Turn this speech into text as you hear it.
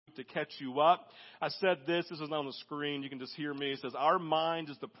to catch you up. I said this is not on the screen. You can just hear me. It says, our mind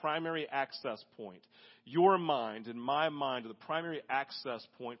is the primary access point. Your mind and my mind are the primary access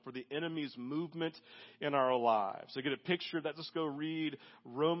point for the enemy's movement in our lives. So get a picture of that. Just go read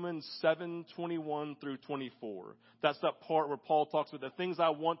Romans 7:21 through 24. That's that part where Paul talks about the things I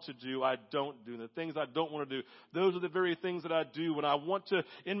want to do, I don't do. The things I don't want to do, those are the very things that I do. When I want to,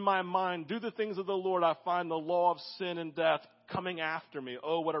 in my mind, do the things of the Lord, I find the law of sin and death coming after me.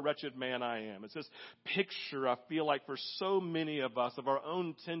 Oh, what a wretched man I am. It's this picture, I feel like, for so many of us, of our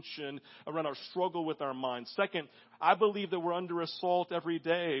own tension around our struggle with our minds. Second, I believe that we're under assault every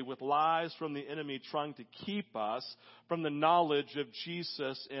day with lies from the enemy trying to keep us from the knowledge of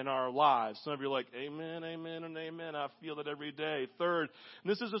Jesus in our lives. Some of you are like, amen, amen, and amen. I feel it every day. Third,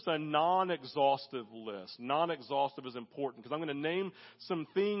 and this is just a non-exhaustive list. Non-exhaustive is important because I'm going to name some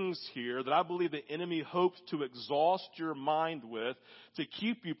things here that I believe the enemy hopes to exhaust your mind with to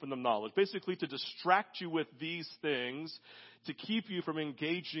keep you from the knowledge. Basically, to distract you with these things, to keep you from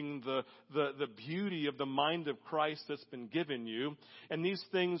engaging the beauty of the mind of Christ that's been given you. And these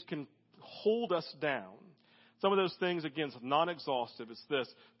things can hold us down. Some of those things, again, is non-exhaustive. It's this: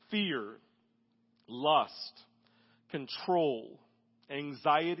 fear, lust, control,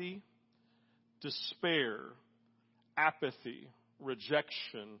 anxiety, despair, apathy,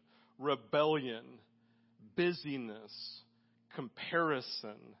 rejection, rebellion, busyness,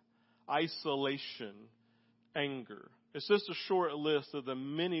 comparison, isolation, anger. It's just a short list of the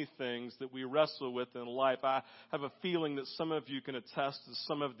many things that we wrestle with in life. I have a feeling that some of you can attest to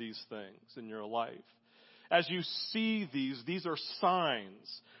some of these things in your life. As you see these are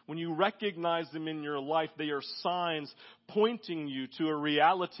signs. When you recognize them in your life, they are signs pointing you to a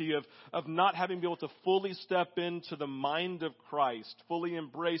reality of not having been able to fully step into the mind of Christ, fully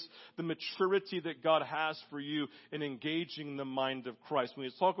embrace the maturity that God has for you in engaging the mind of Christ. When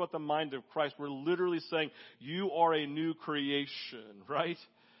we talk about the mind of Christ, we're literally saying you are a new creation, right?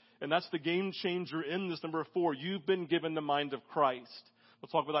 And that's the game changer in this. Number 4, you've been given the mind of Christ. We'll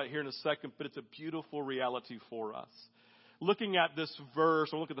talk about that here in a second, but it's a beautiful reality for us. Looking at this verse,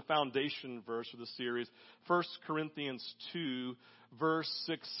 we'll look at the foundation verse of the series, 1 Corinthians 2, verse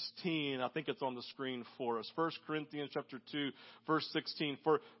 16. I think it's on the screen for us. 1 Corinthians chapter 2, verse 16.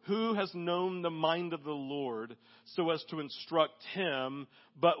 For who has known the mind of the Lord so as to instruct him?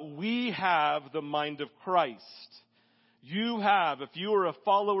 But we have the mind of Christ. You have, if you are a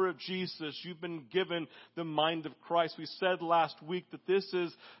follower of Jesus, you've been given the mind of Christ. We said last week that this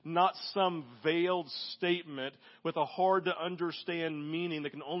is not some veiled statement with a hard to understand meaning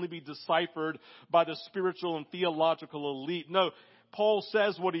that can only be deciphered by the spiritual and theological elite. No, Paul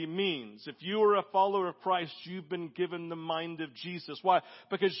says what he means. If you are a follower of Christ, you've been given the mind of Jesus. Why?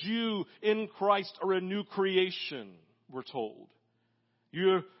 Because you in Christ are a new creation, we're told.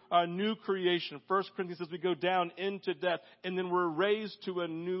 You're a new creation. 1 Corinthians says we go down into death and then we're raised to a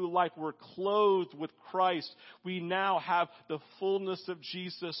new life. We're clothed with Christ. We now have the fullness of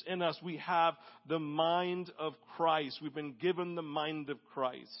Jesus in us. We have the mind of Christ. We've been given the mind of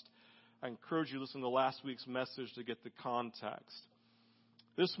Christ. I encourage you to listen to last week's message to get the context.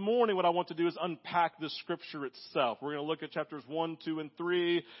 This morning, what I want to do is unpack the scripture itself. We're going to look at chapters 1, 2, and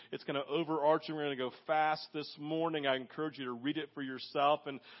 3. It's going to overarch and we're going to go fast this morning. I encourage you to read it for yourself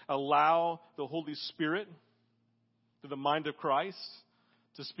and allow the Holy Spirit, through the mind of Christ,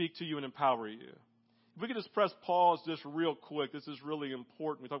 to speak to you and empower you. If we could just press pause just real quick. This is really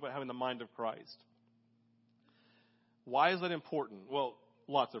important. We talk about having the mind of Christ. Why is that important? Well,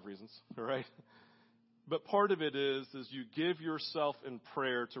 lots of reasons, all right? But part of it is you give yourself in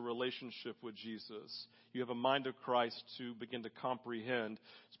prayer to relationship with Jesus. You have a mind of Christ to begin to comprehend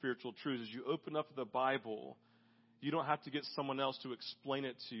spiritual truths. As you open up the Bible, you don't have to get someone else to explain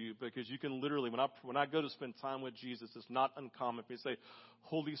it to you, because you can literally, when I go to spend time with Jesus, it's not uncommon for me to say,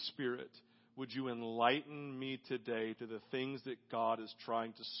 Holy Spirit, would you enlighten me today to the things that God is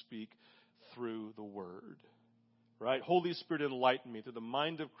trying to speak through the Word? Right? Holy Spirit, enlighten me to the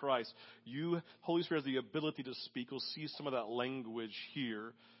mind of Christ. Holy Spirit, has the ability to speak. You'll see some of that language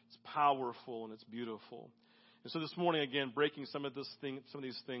here. It's powerful and it's beautiful. And so this morning, again, breaking some of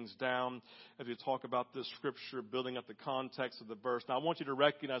these things down as we talk about this scripture, building up the context of the verse. Now, I want you to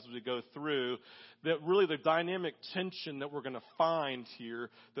recognize as we go through that really the dynamic tension that we're going to find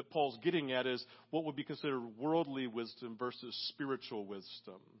here that Paul's getting at is what would be considered worldly wisdom versus spiritual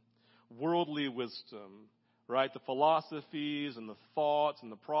wisdom. Worldly wisdom. Right? The philosophies and the thoughts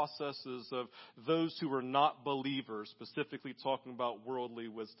and the processes of those who are not believers, specifically talking about worldly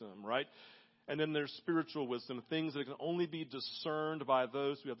wisdom, right? And then there's spiritual wisdom, things that can only be discerned by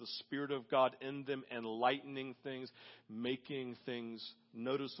those who have the Spirit of God in them, enlightening things, making things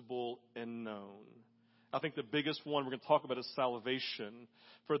noticeable and known. I think the biggest one we're going to talk about is salvation.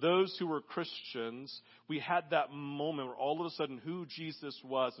 For those who were Christians, we had that moment where all of a sudden who Jesus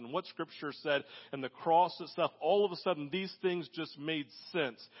was and what Scripture said and the cross itself, all of a sudden these things just made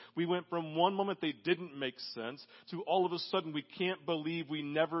sense. We went from one moment they didn't make sense to all of a sudden we can't believe we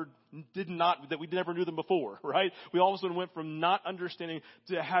never knew them before, right? We all of a sudden went from not understanding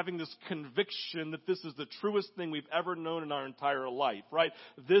to having this conviction that this is the truest thing we've ever known in our entire life, right?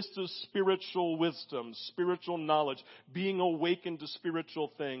 This is spiritual wisdom, spiritual knowledge, being awakened to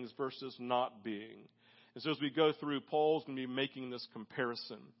spiritual things versus not being. And so as we go through, Paul's going to be making this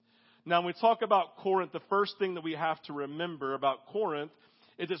comparison. Now, when we talk about Corinth, the first thing that we have to remember about Corinth,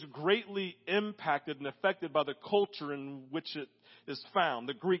 it is greatly impacted and affected by the culture in which it is found,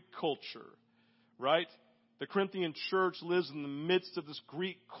 the Greek culture, right? The Corinthian church lives in the midst of this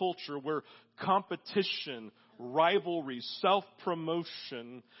Greek culture where competition, rivalry,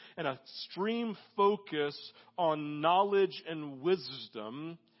 self-promotion, and an extreme focus on knowledge and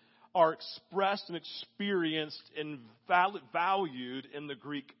wisdom are expressed and experienced and valued in the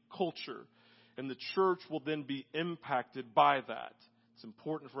Greek culture. And the church will then be impacted by that. It's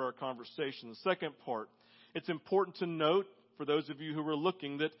important for our conversation. The second part, it's important to note, for those of you who are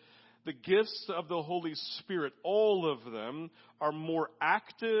looking, that the gifts of the Holy Spirit, all of them, are more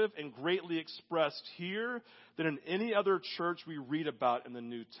active and greatly expressed here than in any other church we read about in the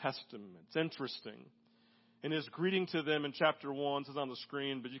New Testament. It's interesting. In his greeting to them in chapter 1, it's on the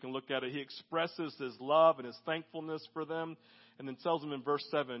screen, but you can look at it. He expresses his love and his thankfulness for them, and then tells them in verse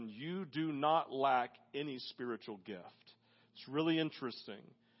 7, you do not lack any spiritual gift. It's really interesting.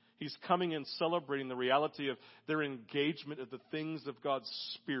 He's coming and celebrating the reality of their engagement of the things of God's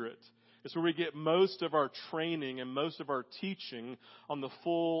Spirit. It's where we get most of our training and most of our teaching on the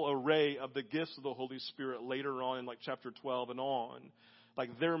full array of the gifts of the Holy Spirit later on in like chapter 12 and on.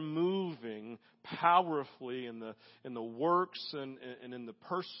 Like they're moving powerfully in the works and in the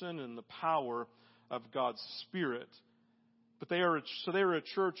person and the power of God's Spirit. But they are a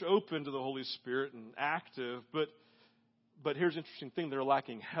church open to the Holy Spirit and active, but here's an interesting thing, they're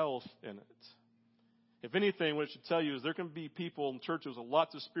lacking health in it. If anything, what it should tell you is there can be people in churches with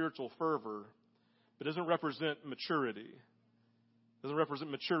lots of spiritual fervor, but it doesn't represent maturity. It doesn't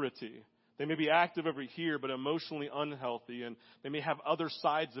represent maturity. They may be active over here, but emotionally unhealthy, and they may have other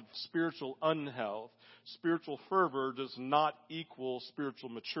sides of spiritual unhealth. Spiritual fervor does not equal spiritual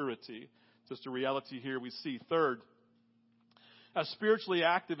maturity. Just a reality here we see. Third, as spiritually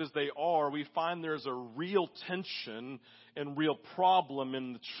active as they are, we find there's a real tension and real problem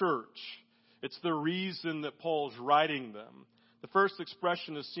in the church. It's the reason that Paul's writing them. The first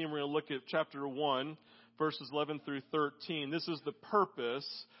expression is seen, we're going to look at chapter 1, verses 11 through 13. This is the purpose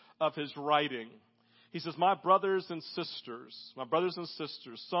of his writing. He says, my brothers and sisters,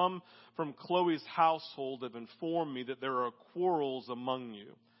 some from Chloe's household have informed me that there are quarrels among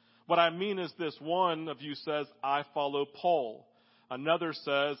you. What I mean is this, one of you says, I follow Paul. Another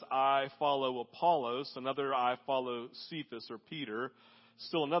says, I follow Apollos. Another, I follow Cephas or Peter.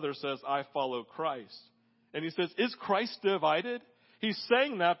 Still another says, I follow Christ. And he says, is Christ divided? He's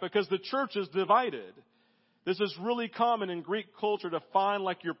saying that because the church is divided. This is really common in Greek culture to find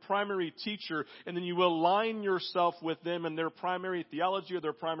like your primary teacher, and then you align yourself with them in their primary theology or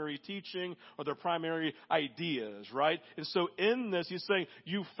their primary teaching or their primary ideas, right? And so in this, he's saying,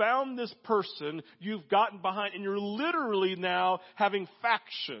 you found this person, you've gotten behind, and you're literally now having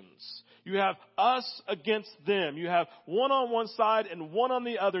factions. You have us against them. You have one on one side and one on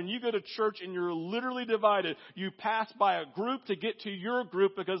the other, and you go to church and you're literally divided. You pass by a group to get to your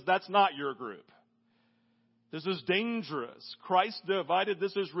group because that's not your group. This is dangerous. Christ divided,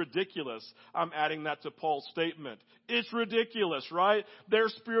 this is ridiculous. I'm adding that to Paul's statement. It's ridiculous, right? Their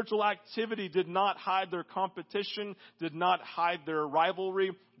spiritual activity did not hide their competition, did not hide their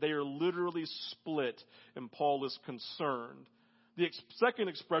rivalry. They are literally split, and Paul is concerned. The second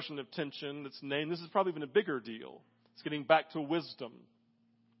expression of tension that's named, this is probably even a bigger deal. It's getting back to wisdom.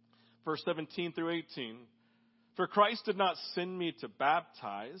 Verse 17 through 18. For Christ did not send me to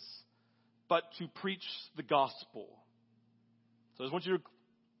baptize, but to preach the gospel. So I just want you to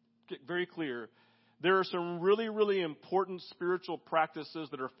get very clear. There are some really, really important spiritual practices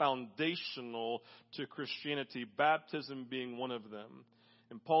that are foundational to Christianity, baptism being one of them.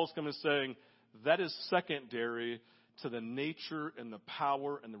 And Paul's coming saying that is secondary to the nature and the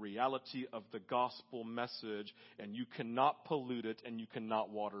power and the reality of the gospel message, and you cannot pollute it and you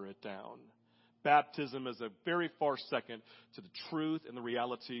cannot water it down. Baptism is a very far second to the truth and the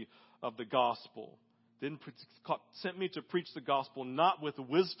reality of the gospel. Then sent me to preach the gospel not with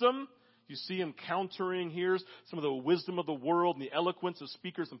wisdom. You see him countering here some of the wisdom of the world and the eloquence of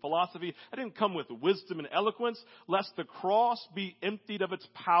speakers and philosophy. I didn't come with wisdom and eloquence, lest the cross be emptied of its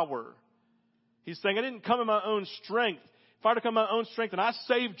power. He's saying, I didn't come in my own strength. If I were to come in my own strength and I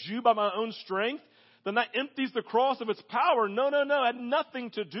saved you by my own strength, then that empties the cross of its power. No. It had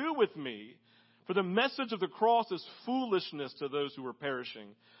nothing to do with me. For the message of the cross is foolishness to those who are perishing.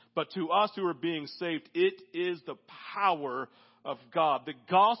 But to us who are being saved, it is the power of God. The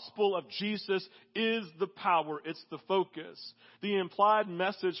gospel of Jesus is the power. It's the focus. The implied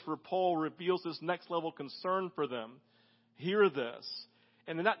message for Paul reveals this next level concern for them. Hear this.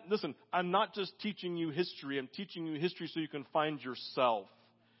 And listen, I'm not just teaching you history. I'm teaching you history so you can find yourself.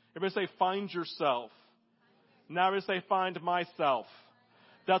 Everybody say, find yourself. Now everybody say, find myself.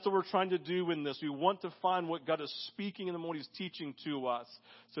 That's what we're trying to do in this. We want to find what God is speaking and what He's teaching to us.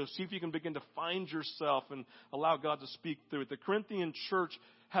 So see if you can begin to find yourself and allow God to speak through it. The Corinthian church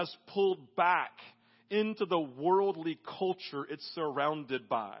has pulled back into the worldly culture it's surrounded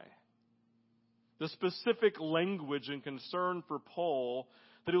by. The specific language and concern for Paul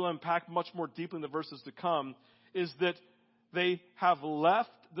that he'll unpack much more deeply in the verses to come is that they have left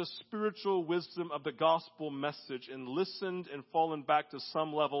the spiritual wisdom of the gospel message and listened and fallen back to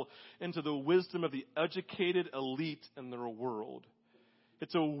some level into the wisdom of the educated elite in their world.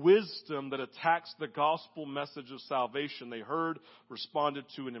 It's a wisdom that attacks the gospel message of salvation they heard, responded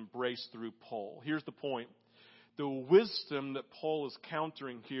to, and embraced through Paul. Here's the point. The wisdom that Paul is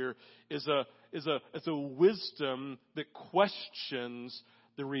countering here is a wisdom that questions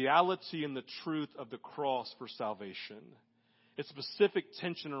the reality and the truth of the cross for salvation. It's specific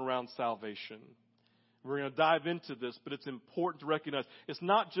tension around salvation. We're going to dive into this, but it's important to recognize it's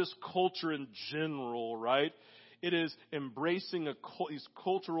not just culture in general, right? It is embracing these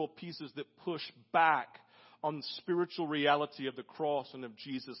cultural pieces that push back on the spiritual reality of the cross and of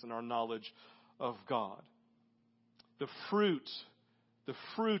Jesus and our knowledge of God. The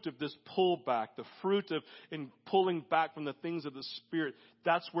fruit of this pullback, the fruit of in pulling back from the things of the Spirit,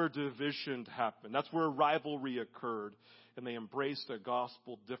 that's where division happened. That's where rivalry occurred. And they embraced a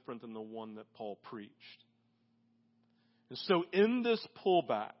gospel different than the one that Paul preached. And so in this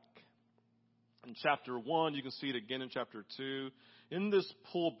pullback, in chapter 1, you can see it again in chapter 2, in this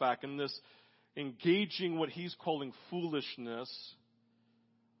pullback, in this engaging what he's calling foolishness,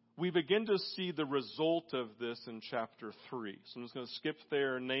 we begin to see the result of this in chapter 3. So I'm just going to skip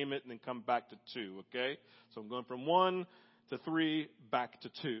there, name it, and then come back to 2, okay? So I'm going from 1 to 3, back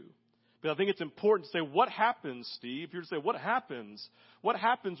to 2. But I think it's important to say, what happens, Steve? You're to say, what happens? What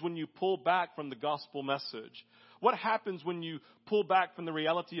happens when you pull back from the gospel message? What happens when you pull back from the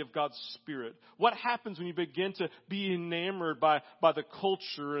reality of God's Spirit? What happens when you begin to be enamored by the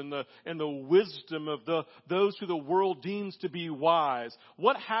culture and the wisdom of those who the world deems to be wise?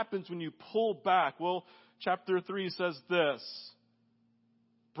 What happens when you pull back? Well, chapter 3 says this.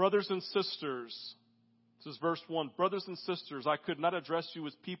 Brothers and sisters, this is verse 1. Brothers and sisters, I could not address you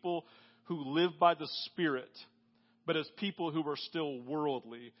as people who live by the Spirit, but as people who are still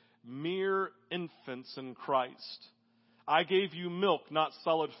worldly, mere infants in Christ. I gave you milk, not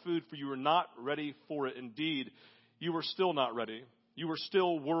solid food, for you were not ready for it. Indeed, you were still not ready. You were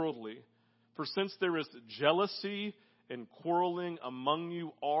still worldly. For since there is jealousy and quarreling among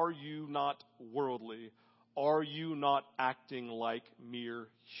you, are you not worldly? Are you not acting like mere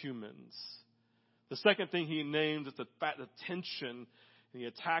humans? The second thing he names is the tension. And he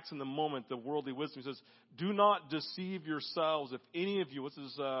attacks in the moment the worldly wisdom. He says, do not deceive yourselves if any of you, was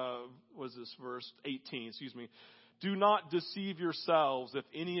this verse 18, excuse me. Do not deceive yourselves if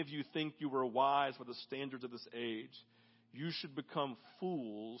any of you think you are wise by the standards of this age. You should become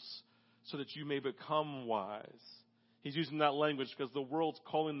fools so that you may become wise. He's using that language because the world's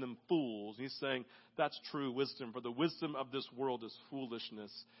calling them fools. He's saying that's true wisdom. For the wisdom of this world is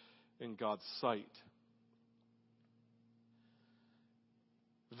foolishness in God's sight.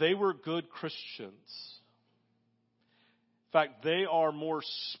 They were good Christians. In fact, they are more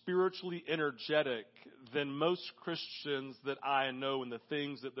spiritually energetic than most Christians that I know in the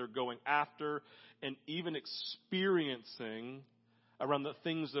things that they're going after and even experiencing around the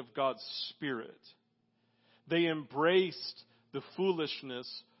things of God's Spirit. They embraced the foolishness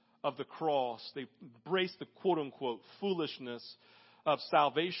of the cross. They embraced the quote-unquote foolishness of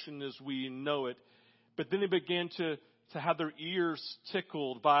salvation as we know it. But then they began to have their ears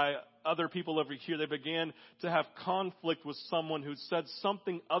tickled by other people over here. They began to have conflict with someone who said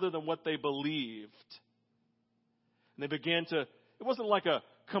something other than what they believed. And they began to, it wasn't like a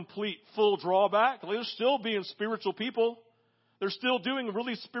complete, full drawback. They're still being spiritual people. They're still doing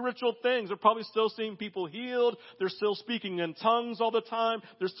really spiritual things. They're probably still seeing people healed. They're still speaking in tongues all the time.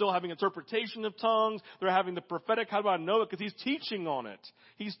 They're still having interpretation of tongues. They're having the prophetic. How do I know it? Because he's teaching on it.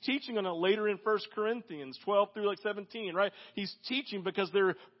 He's teaching on it later in 1 Corinthians 12 through 17, right? He's teaching because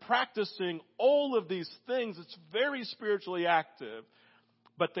they're practicing all of these things. It's very spiritually active.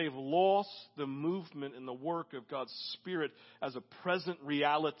 But they've lost the movement and the work of God's Spirit as a present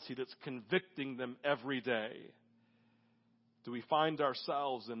reality that's convicting them every day. Do we find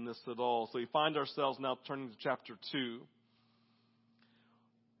ourselves in this at all? So we find ourselves now turning to chapter 2.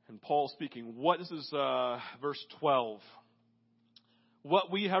 And Paul speaking. This is verse 12.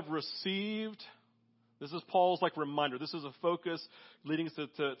 What we have received, this is Paul's reminder. This is a focus leading us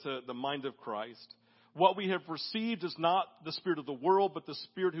to the mind of Christ. What we have received is not the spirit of the world, but the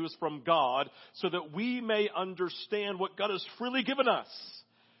Spirit who is from God, so that we may understand what God has freely given us.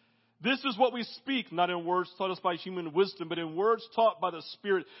 This is what we speak, not in words taught us by human wisdom, but in words taught by the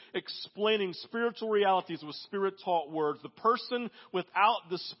Spirit, explaining spiritual realities with Spirit-taught words. The person without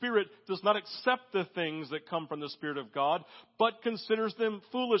the Spirit does not accept the things that come from the Spirit of God, but considers them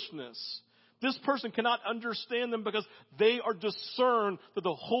foolishness. This person cannot understand them because they are discerned through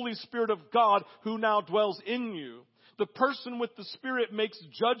the Holy Spirit of God who now dwells in you. The person with the Spirit makes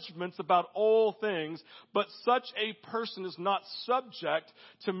judgments about all things, but such a person is not subject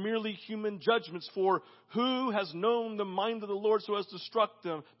to merely human judgments. For who has known the mind of the Lord so as to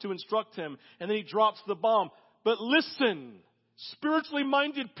instruct him? And then he drops the bomb. But listen, spiritually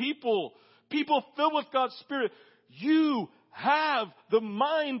minded people filled with God's Spirit, you have the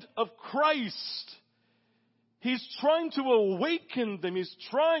mind of Christ. He's trying to awaken them. He's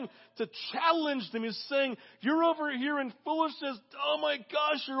trying to challenge them. He's saying, you're over here in foolishness. Oh my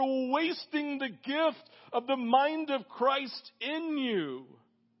gosh, you're wasting the gift of the mind of Christ in you.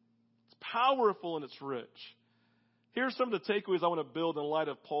 It's powerful and it's rich. Here's some of the takeaways I want to build in light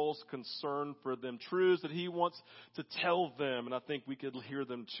of Paul's concern for them. Truths that he wants to tell them, and I think we could hear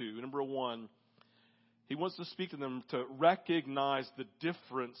them too. Number one, he wants to speak to them to recognize the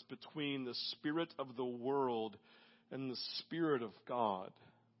difference between the spirit of the world and the Spirit of God.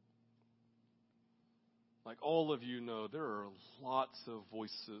 Like all of you know, there are lots of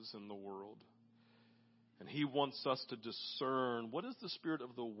voices in the world. And he wants us to discern what is the spirit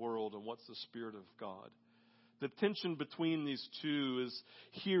of the world and what's the Spirit of God. The tension between these two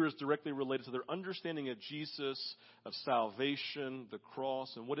is directly related to their understanding of Jesus, of salvation, the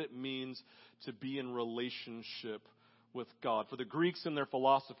cross, and what it means to be in relationship with God. For the Greeks and their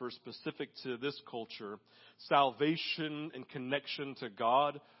philosophers specific to this culture, salvation and connection to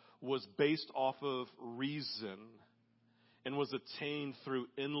God was based off of reason and was attained through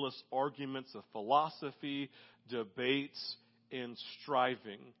endless arguments of philosophy, debates, and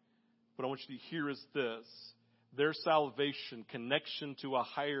striving. What I want you to hear is this. Their salvation, connection to a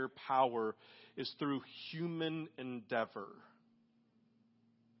higher power, is through human endeavor.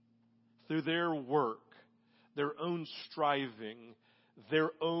 Through their work, their own striving,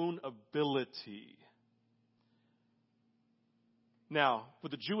 their own ability. Now,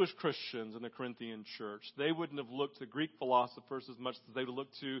 with the Jewish Christians in the Corinthian church, they wouldn't have looked to Greek philosophers as much as they would look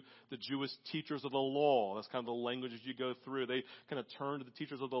to the Jewish teachers of the law. That's kind of the language as you go through. They kind of turned to the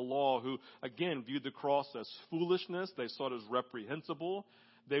teachers of the law who, again, viewed the cross as foolishness. They saw it as reprehensible.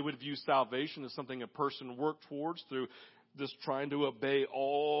 They would view salvation as something a person worked towards through just trying to obey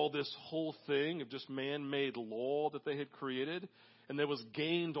all this whole thing of just man-made law that they had created. And that was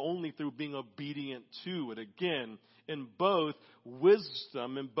gained only through being obedient to it. Again, in both,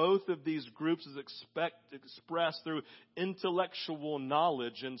 wisdom in both of these groups is expressed through intellectual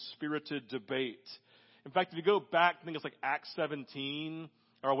knowledge and spirited debate. In fact, if you go back, I think it's like Acts 17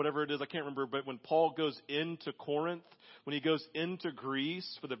 or whatever it is, I can't remember, but when Paul goes into Corinth, when he goes into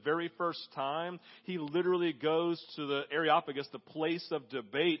Greece for the very first time, he literally goes to the Areopagus, the place of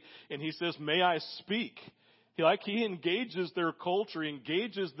debate, and he says, "May I speak?" He engages their culture. He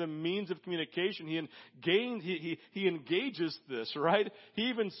engages the means of communication. He engages this, right? He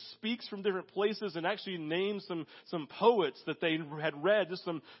even speaks from different places and actually names some poets that they had read, just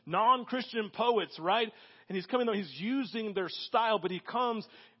some non-Christian poets, right? And he's coming, he's using their style, but he comes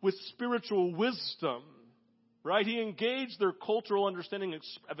with spiritual wisdom, right? He engaged their cultural understanding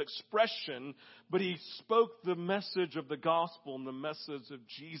of expression, but he spoke the message of the gospel and the message of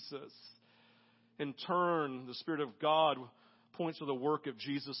Jesus. In turn, the Spirit of God points to the work of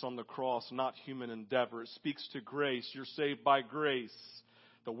Jesus on the cross, not human endeavor. It speaks to grace. You're saved by grace.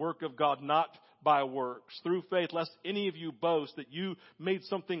 The work of God, not by works, through faith, lest any of you boast that you made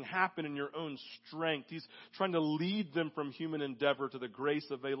something happen in your own strength. He's trying to lead them from human endeavor to the grace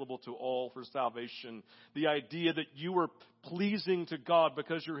available to all for salvation. The idea that you are pleasing to God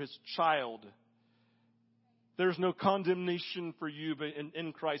because you're His child. There's no condemnation for you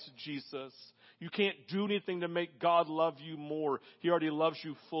in Christ Jesus. You can't do anything to make God love you more. He already loves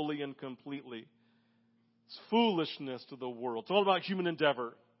you fully and completely. It's foolishness to the world. It's all about human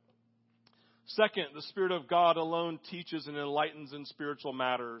endeavor. Second, the Spirit of God alone teaches and enlightens in spiritual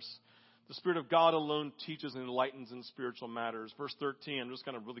matters. The Spirit of God alone teaches and enlightens in spiritual matters. Verse 13, I'm just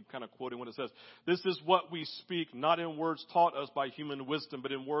really quoting what it says. This is what we speak, not in words taught us by human wisdom,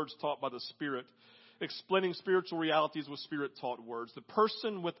 but in words taught by the Spirit, explaining spiritual realities with Spirit-taught words. The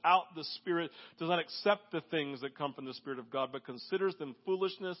person without the Spirit does not accept the things that come from the Spirit of God, but considers them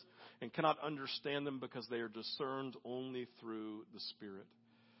foolishness and cannot understand them because they are discerned only through the Spirit.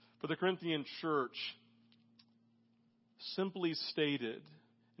 For the Corinthian church, simply stated,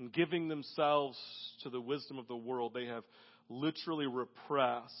 in giving themselves to the wisdom of the world, they have literally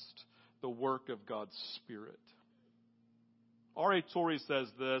repressed the work of God's Spirit. R.A. Torrey says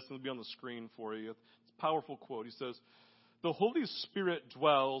this, and it'll be on the screen for you. It's a powerful quote. He says, "The Holy Spirit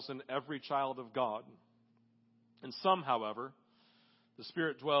dwells in every child of God. In some, however, the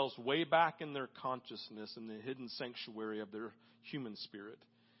Spirit dwells way back in their consciousness in the hidden sanctuary of their human spirit.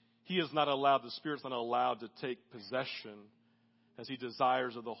 The Spirit's not allowed to take possession as He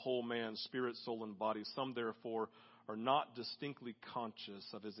desires of the whole man, spirit, soul, and body. Some, therefore, are not distinctly conscious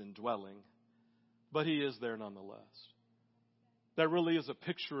of His indwelling, but He is there nonetheless." That really is a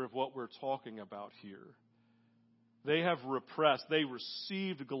picture of what we're talking about here. They have repressed. They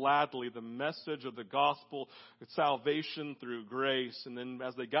received gladly the message of the gospel, salvation through grace. And then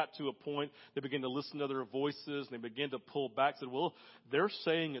as they got to a point, they began to listen to their voices and they began to pull back. Said, well, they're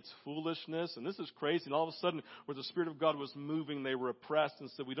saying it's foolishness and this is crazy. And all of a sudden, where the Spirit of God was moving, they repressed and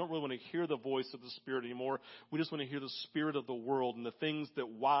said, we don't really want to hear the voice of the Spirit anymore. We just want to hear the spirit of the world and the things that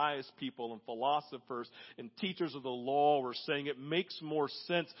wise people and philosophers and teachers of the law were saying. It makes more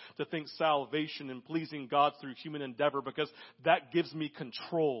sense to think salvation and pleasing God through human endeavor because that gives me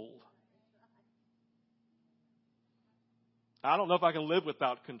control. I don't know if I can live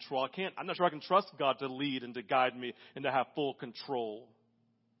without control. I'm not sure I can trust God to lead and to guide me and to have full control.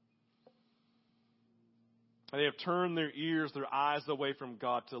 They have turned their ears, their eyes away from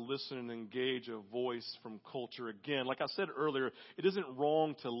God to listen and engage a voice from culture. Again, like I said earlier, it isn't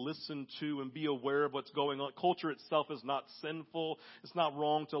wrong to listen to and be aware of what's going on. Culture itself is not sinful. It's not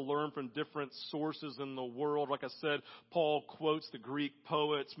wrong to learn from different sources in the world. Like I said, Paul quotes the Greek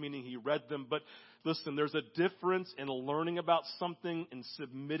poets, meaning he read them. But listen, there's a difference in learning about something and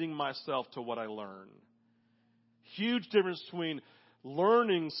submitting myself to what I learn. Huge difference between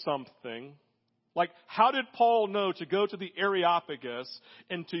learning something. Like, how did Paul know to go to the Areopagus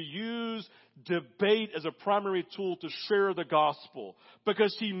and to use debate as a primary tool to share the gospel?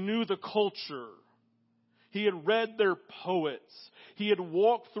 Because he knew the culture. He had read their poets. He had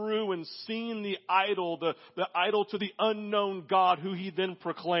walked through and seen the idol, the idol to the unknown God who he then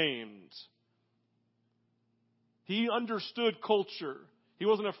proclaimed. He understood culture. He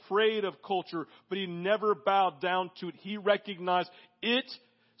wasn't afraid of culture, but he never bowed down to it. He recognized it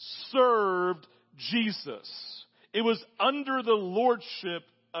served Jesus. It was under the lordship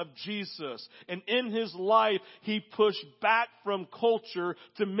of Jesus. And in his life, he pushed back from culture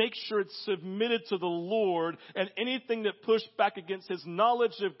to make sure it's submitted to the Lord. And anything that pushed back against his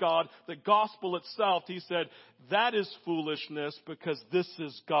knowledge of God, the gospel itself, he said, that is foolishness because this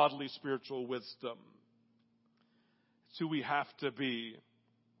is godly spiritual wisdom. It's who we have to be.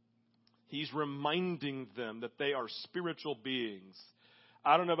 He's reminding them that they are spiritual beings.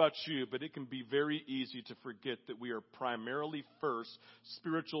 I don't know about you, but it can be very easy to forget that we are primarily first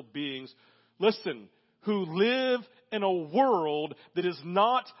spiritual beings. Listen, who live in a world that is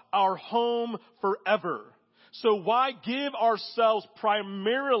not our home forever. So why give ourselves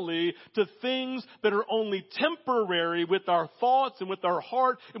primarily to things that are only temporary with our thoughts and with our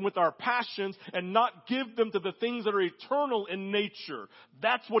heart and with our passions and not give them to the things that are eternal in nature?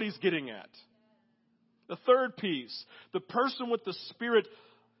 That's what he's getting at. The third piece, the person with the Spirit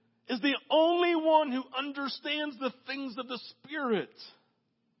is the only one who understands the things of the Spirit.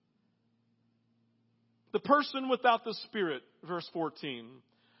 The person without the Spirit, verse 14,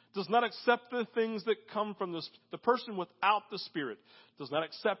 does not accept the things that come from the person without the Spirit does not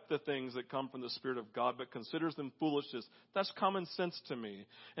accept the things that come from the Spirit of God, but considers them foolishness. That's common sense to me,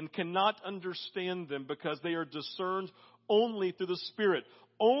 and cannot understand them because they are discerned only through the Spirit.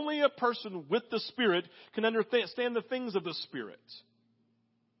 Only a person with the Spirit can understand the things of the Spirit.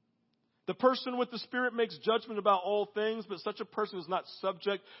 The person with the Spirit makes judgment about all things, but such a person is not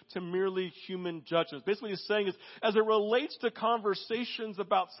subject to merely human judgments. Basically, what he's saying is, as it relates to conversations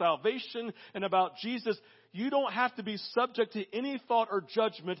about salvation and about Jesus, you don't have to be subject to any thought or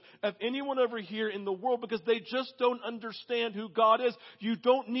judgment of anyone over here in the world because they just don't understand who God is. You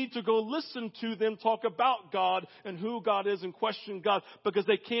don't need to go listen to them talk about God and who God is and question God because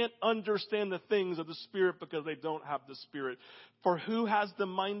they can't understand the things of the Spirit because they don't have the Spirit. For who has the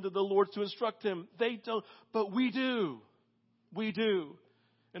mind of the Lord to instruct him? They don't, but we do. We do.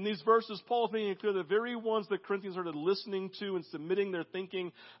 In these verses, Paul is making it clear the very ones that Corinthians started listening to and submitting their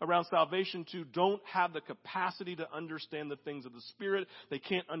thinking around salvation to don't have the capacity to understand the things of the Spirit. They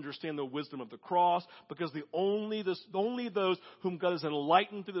can't understand the wisdom of the cross because only those whom God has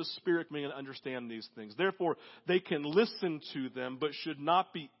enlightened through the Spirit can understand these things. Therefore, they can listen to them but should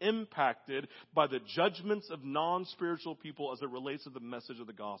not be impacted by the judgments of non-spiritual people as it relates to the message of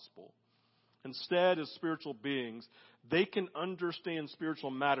the gospel. Instead, as spiritual beings, they can understand spiritual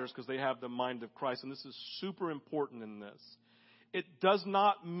matters because they have the mind of Christ. And this is super important in this. It does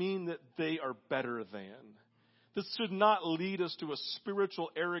not mean that they are better than. This should not lead us to a spiritual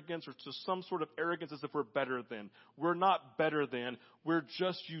arrogance or to some sort of arrogance as if we're better than. We're not better than. We're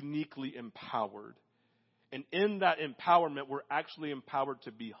just uniquely empowered. And in that empowerment, we're actually empowered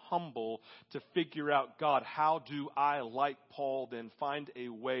to be humble, to figure out, God, how do I, like Paul, then find a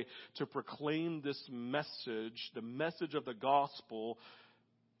way to proclaim this message, the message of the gospel,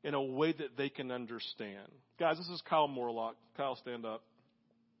 in a way that they can understand. Guys, this is Kyle Morlock. Kyle, stand up.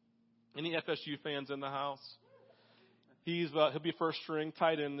 Any FSU fans in the house? He'll be first string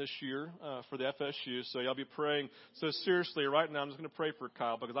tight end this year for the FSU, so y'all be praying. So seriously, right now I'm just going to pray for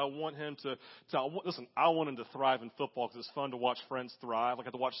Kyle because I want him I want him to thrive in football because it's fun to watch friends thrive. Like I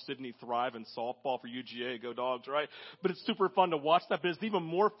have to watch Sydney thrive in softball for UGA, go Dogs, right? But it's super fun to watch that, but it's even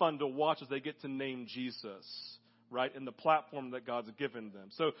more fun to watch as they get to name Jesus, right, in the platform that God's given them.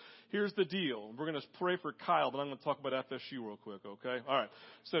 So here's the deal. We're going to pray for Kyle, but I'm going to talk about FSU real quick, okay? All right.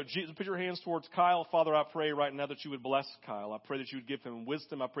 So Jesus, put your hands towards Kyle. Father, I pray right now that you would bless Kyle. I pray that you would give him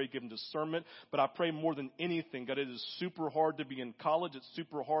wisdom. I pray you give him discernment. But I pray more than anything, God, it is super hard to be in college. It's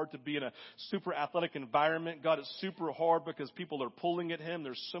super hard to be in a super athletic environment. God, it's super hard because people are pulling at him.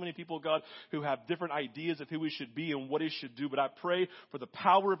 There's so many people, God, who have different ideas of who he should be and what he should do. But I pray for the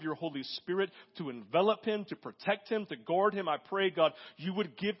power of your Holy Spirit to envelop him, to protect him, to guard him. I pray, God, you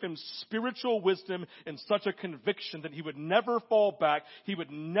would give him spiritual wisdom and such a conviction that he would never fall back. He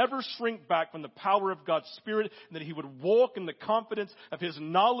would never shrink back from the power of God's Spirit, and that he would walk in the confidence of his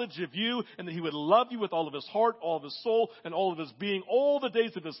knowledge of you, and that he would love you with all of his heart, all of his soul, and all of his being, all the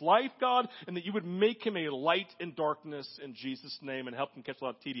days of his life, God, and that you would make him a light in darkness in Jesus' name and help him catch a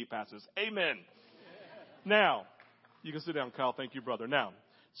lot of TD passes. Amen. Now, you can sit down, Kyle. Thank you, brother. Now,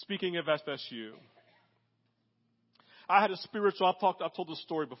 speaking of FSU, I had a spiritual, I've told this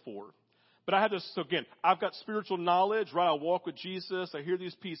story before. But I had this, so again, I've got spiritual knowledge, right? I walk with Jesus. I hear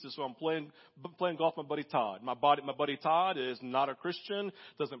these pieces. So I'm playing golf with my buddy Todd. My buddy Todd is not a Christian,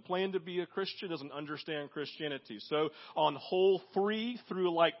 doesn't plan to be a Christian, doesn't understand Christianity. So on hole 3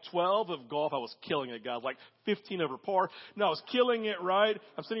 through like 12 of golf, I was killing it, guys. Like 15 over par. No, I was killing it, right?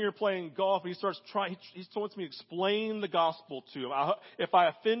 I'm sitting here playing golf, and he wants me to explain the gospel to him. If I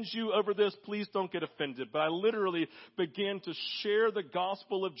offend you over this, please don't get offended. But I literally began to share the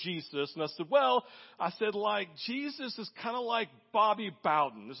gospel of Jesus, and I said, like, Jesus is kind of like Bobby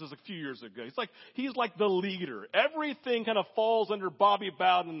Bowden. This is a few years ago. He's like the leader. Everything kind of falls under Bobby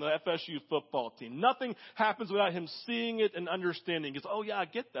Bowden and the FSU football team. Nothing happens without him seeing it and understanding. He goes, oh yeah, I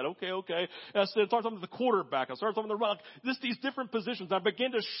get that. Okay. And I started talking to the quarterback. I started talking to the runner. These different positions. I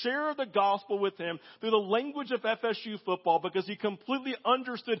began to share the gospel with him through the language of FSU football because he completely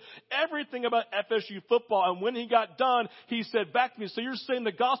understood everything about FSU football. And when he got done, he said back to me, so you're saying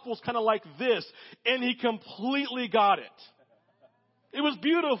the gospel is kind of like this? And he completely got it. It was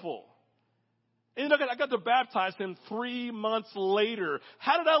beautiful. And I got to baptize him 3 months later.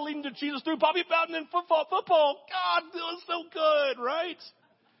 How did I lead him to Jesus? Through Bobby Bowden and football. God, it was so good, right?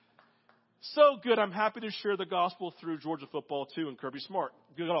 So good. I'm happy to share the gospel through Georgia football too and Kirby Smart.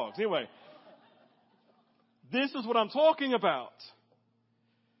 Good dogs. Anyway, this is what I'm talking about.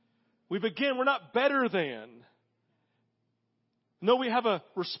 We're not better than. No, we have a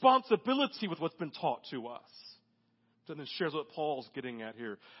responsibility with what's been taught to us. And then shares what Paul's getting at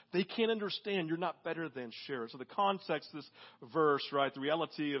here. They can't understand. You're not better than. Share. So the context of this verse, right? The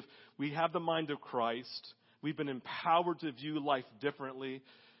reality of we have the mind of Christ. We've been empowered to view life differently.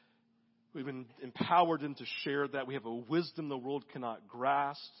 We've been empowered to share that. We have a wisdom the world cannot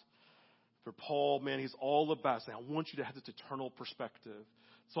grasp. For Paul, man, he's all about saying, I want you to have this eternal perspective.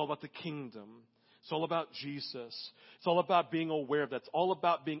 It's all about the kingdom. It's all about Jesus. It's all about being aware of that. It's all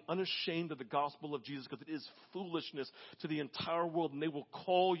about being unashamed of the gospel of Jesus, because it is foolishness to the entire world, and they will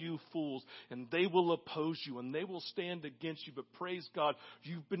call you fools, and they will oppose you, and they will stand against you. But praise God,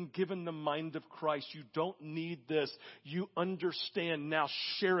 you've been given the mind of Christ. You don't need this. You understand. Now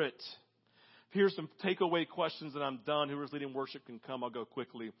share it. Here's some takeaway questions, and I'm done. Whoever's leading worship can come. I'll go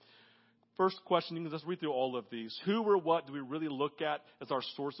quickly. First question, you can just read through all of these. Who or what do we really look at as our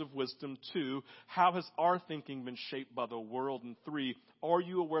source of wisdom? 2, how has our thinking been shaped by the world? And 3, are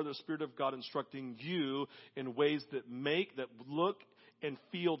you aware of the Spirit of God instructing you in ways that look and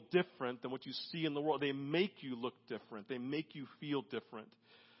feel different than what you see in the world? They make you look different. They make you feel different.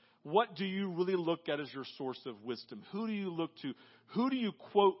 What do you really look at as your source of wisdom? Who do you look to? Who do you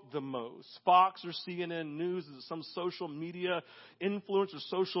quote the most? Fox or CNN News? Is it some social media influencer,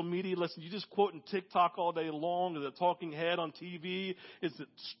 social media? Listen, you just quoting TikTok all day long? Is it a talking head on TV? Is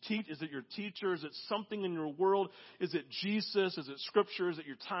it your teacher? Is it something in your world? Is it Jesus? Is it Scripture? Is it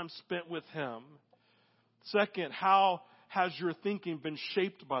your time spent with Him? Second, how has your thinking been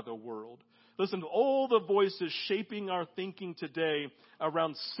shaped by the world? Listen to all the voices shaping our thinking today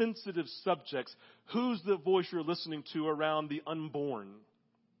around sensitive subjects. Who's the voice you're listening to around the unborn?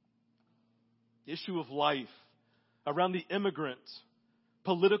 The issue of life, around the immigrant,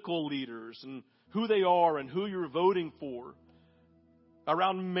 political leaders and who they are and who you're voting for,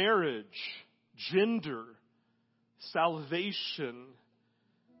 around marriage, gender, salvation.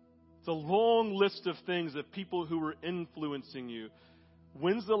 It's a long list of things of people who are influencing you.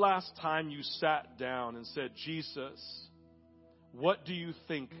 When's the last time you sat down and said, Jesus, what do you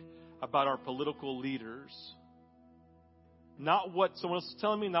think about our political leaders? Not what someone else is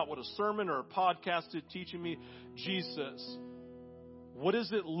telling me, not what a sermon or a podcast is teaching me. Jesus, what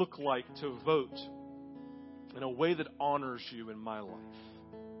does it look like to vote in a way that honors you in my life?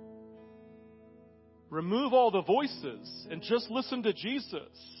 Remove all the voices and just listen to Jesus.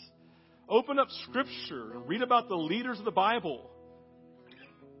 Open up Scripture and read about the leaders of the Bible.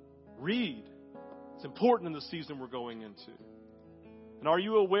 Read. It's important in the season we're going into. And are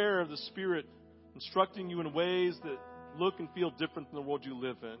you aware of the Spirit instructing you in ways that look and feel different than the world you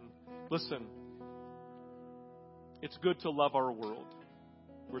live in? Listen, it's good to love our world.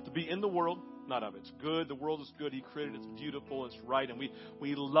 We're to be in the world, not of it. It's good. The world is good. He created it. It's beautiful. It's right. And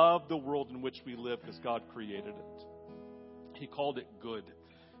we love the world in which we live because God created it. He called it good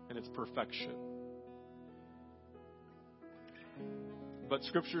in its perfection. But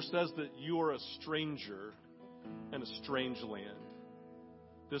Scripture says that you are a stranger in a strange land.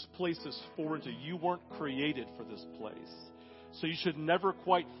 This place is foreign to you. You weren't created for this place. So you should never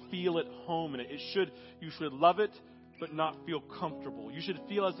quite feel at home in it. You should love it, but not feel comfortable. You should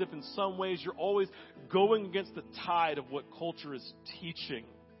feel as if in some ways you're always going against the tide of what culture is teaching.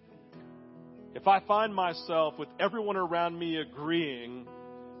 If I find myself with everyone around me agreeing,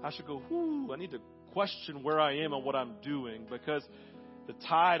 I should go, I need to question where I am and what I'm doing, because the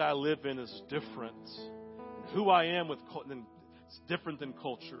tide I live in is different. And who I am it's different than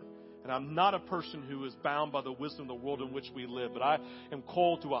culture. And I'm not a person who is bound by the wisdom of the world in which we live, but I am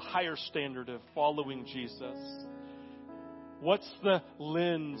called to a higher standard of following Jesus. What's the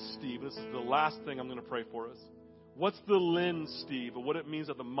lens, Steve? This is the last thing I'm going to pray for us. What's the lens, Steve, of what it means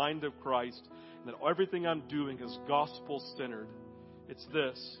of the mind of Christ, and that everything I'm doing is gospel-centered? It's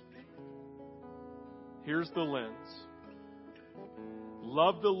this. Here's the lens.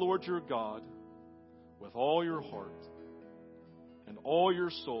 Love the Lord your God with all your heart and all your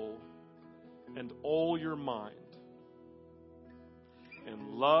soul and all your mind. And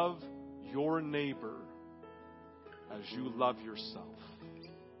love your neighbor as you love yourself.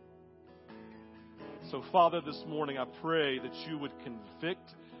 So, Father, this morning I pray that you would convict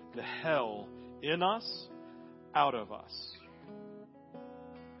the hell in us, out of us.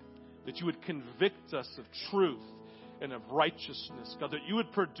 That you would convict us of truth and of righteousness. God, that you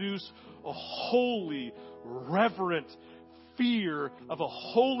would produce a holy, reverent fear of a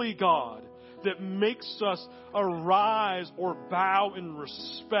holy God that makes us arise or bow in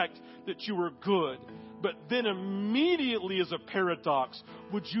respect that you are good. But then immediately, as a paradox,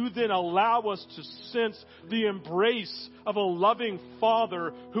 would you then allow us to sense the embrace of a loving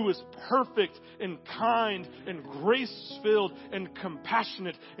Father who is perfect and kind and grace-filled and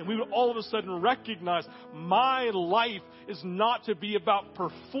compassionate? And we would all of a sudden recognize my life is not to be about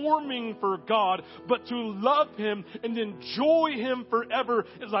performing for God, but to love Him and enjoy Him forever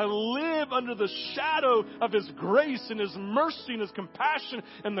as I live under the shadow of His grace and His mercy and His compassion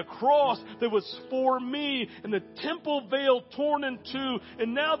and the cross that was for me. me and the temple veil torn in two,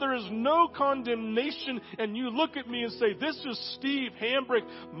 and now there is no condemnation, and you look at me and say, this is Steve Hambrick,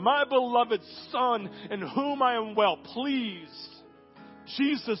 my beloved son, in whom I am well pleased.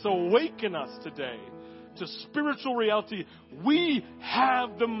 Jesus, awaken us today to spiritual reality. We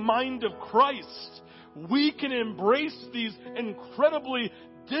have the mind of Christ. We can embrace these incredibly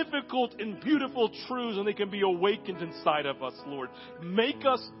difficult and beautiful truths, and they can be awakened inside of us, Lord. Make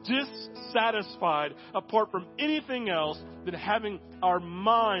us dissatisfied apart from anything else than having our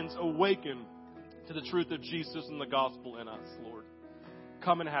minds awakened to the truth of Jesus and the gospel in us, Lord.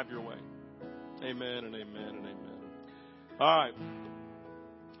 Come and have your way. Amen and amen and amen. All right.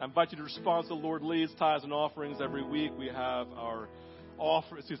 I invite you to respond to the Lord leads, tithes, and offerings every week. We have our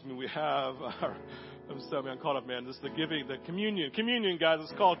I'm caught up, man. This is the giving, the communion. Communion, guys,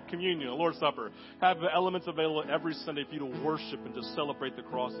 it's called communion, a Lord's Supper. Have the elements available every Sunday for you to worship and to celebrate the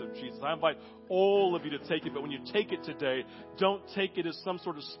cross of Jesus. I invite all of you to take it, but when you take it today, don't take it as some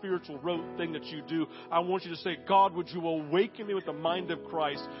sort of spiritual rote thing that you do. I want you to say, God, would you awaken me with the mind of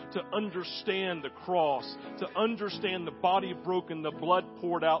Christ to understand the cross, to understand the body broken, the blood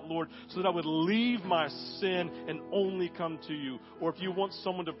poured out, Lord, so that I would leave my sin and only come to you. Or if you want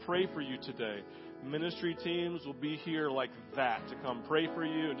someone to pray for you today, ministry teams will be here like that to come pray for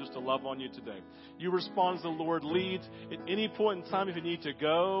you and just to love on you today. You respond as the Lord leads. At any point in time, if you need to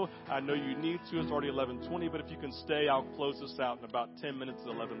go, I know you need to. It's already 11:20, but if you can stay, I'll close this out in about 10 minutes at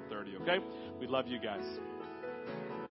 11:30, okay? We love you guys.